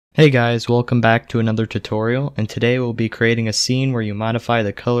Hey guys, welcome back to another tutorial, and today we'll be creating a scene where you modify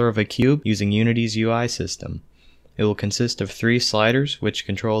the color of a cube using Unity's UI system. It will consist of 3 sliders which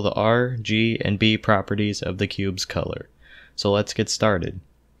control the R, G, and B properties of the cube's color. So let's get started.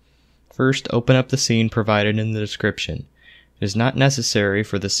 First, open up the scene provided in the description. It is not necessary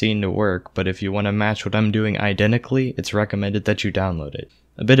for the scene to work, but if you want to match what I'm doing identically, it's recommended that you download it.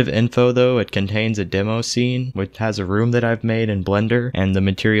 A bit of info though, it contains a demo scene which has a room that I've made in Blender and the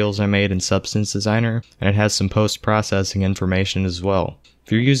materials I made in Substance Designer, and it has some post-processing information as well.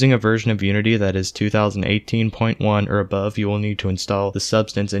 If you're using a version of Unity that is 2018.1 or above, you will need to install the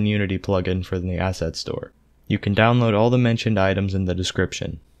Substance and Unity plugin for the Asset Store. You can download all the mentioned items in the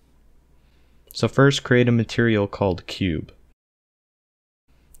description. So first, create a material called Cube.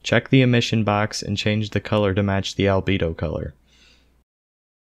 Check the emission box and change the color to match the albedo color.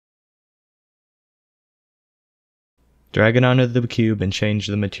 Drag it onto the cube and change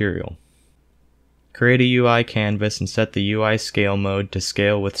the material. Create a UI canvas and set the UI scale mode to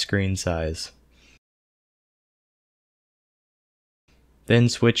scale with screen size. Then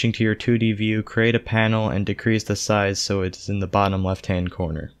switching to your 2D view, create a panel and decrease the size so it is in the bottom left hand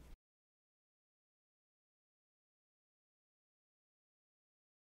corner.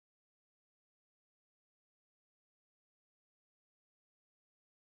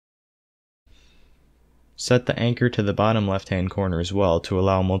 Set the anchor to the bottom left-hand corner as well to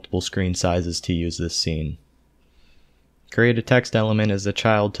allow multiple screen sizes to use this scene. Create a text element as a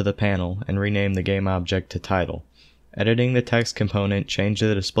child to the panel and rename the game object to title. Editing the text component, change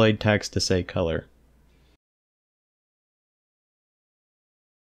the displayed text to say color.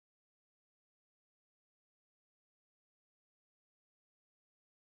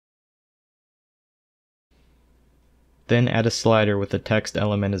 Then add a slider with the text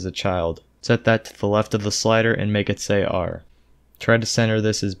element as a child. Set that to the left of the slider and make it say R. Try to center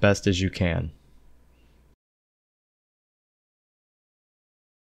this as best as you can.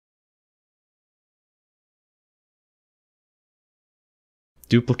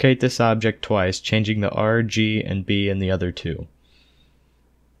 Duplicate this object twice, changing the R, G, and B in the other 2.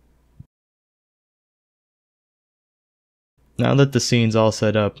 Now that the scene's all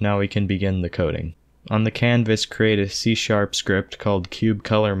set up, now we can begin the coding. On the canvas, create a C# script called Cube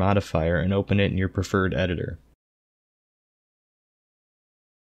Color Modifier and open it in your preferred editor.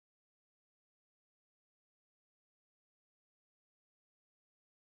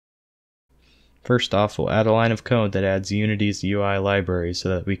 First off, we'll add a line of code that adds Unity's UI library so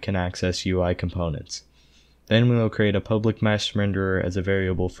that we can access UI components. Then we will create a public mesh renderer as a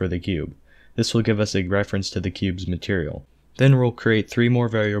variable for the cube. This will give us a reference to the cube's material. Then we'll create 3 more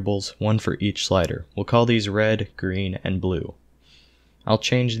variables, one for each slider. We'll call these red, green, and blue. I'll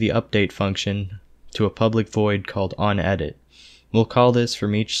change the update function to a public void called onEdit. We'll call this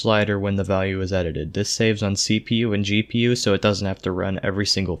from each slider when the value is edited. This saves on CPU and GPU so it doesn't have to run every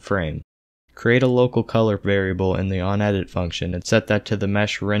single frame. Create a local color variable in the onEdit function and set that to the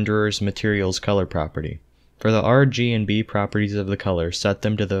mesh renderer's materials color property. For the R, G, and B properties of the color, set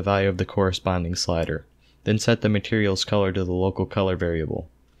them to the value of the corresponding slider. Then set the material's color to the local color variable.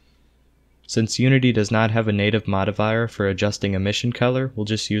 Since Unity does not have a native modifier for adjusting emission color, we'll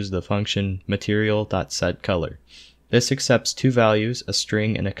just use the function material.setColor. This accepts 2 values, a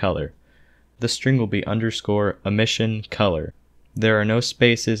string and a color. The string will be _emission color. There are no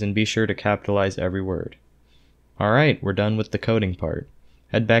spaces, and be sure to capitalize every word. Alright, we're done with the coding part.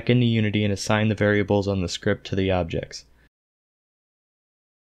 Head back into Unity and assign the variables on the script to the objects.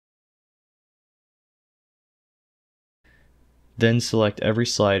 Then select every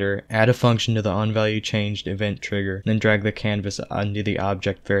slider, add a function to the onValueChanged event trigger, then drag the canvas onto the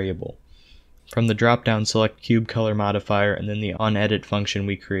object variable. From the drop-down, select Cube Color Modifier and then the onEdit function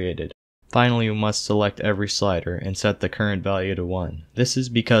we created. Finally, we must select every slider and set the current value to 1. This is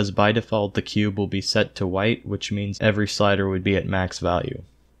because by default the cube will be set to white, which means every slider would be at max value.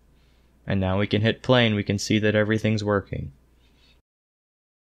 And now we can hit play and we can see that everything's working.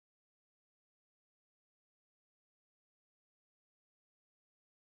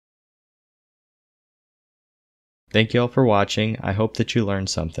 Thank you all for watching. I hope that you learned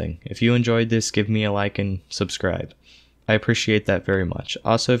something. If you enjoyed this, give me a like and subscribe. I appreciate that very much.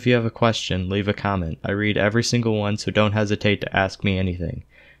 Also, if you have a question, leave a comment. I read every single one, so don't hesitate to ask me anything.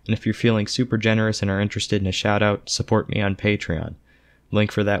 And if you're feeling super generous and are interested in a shout out, support me on Patreon. Link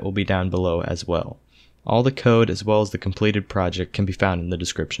for that will be down below as well. All the code as well as the completed project can be found in the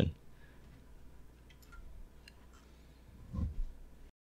description.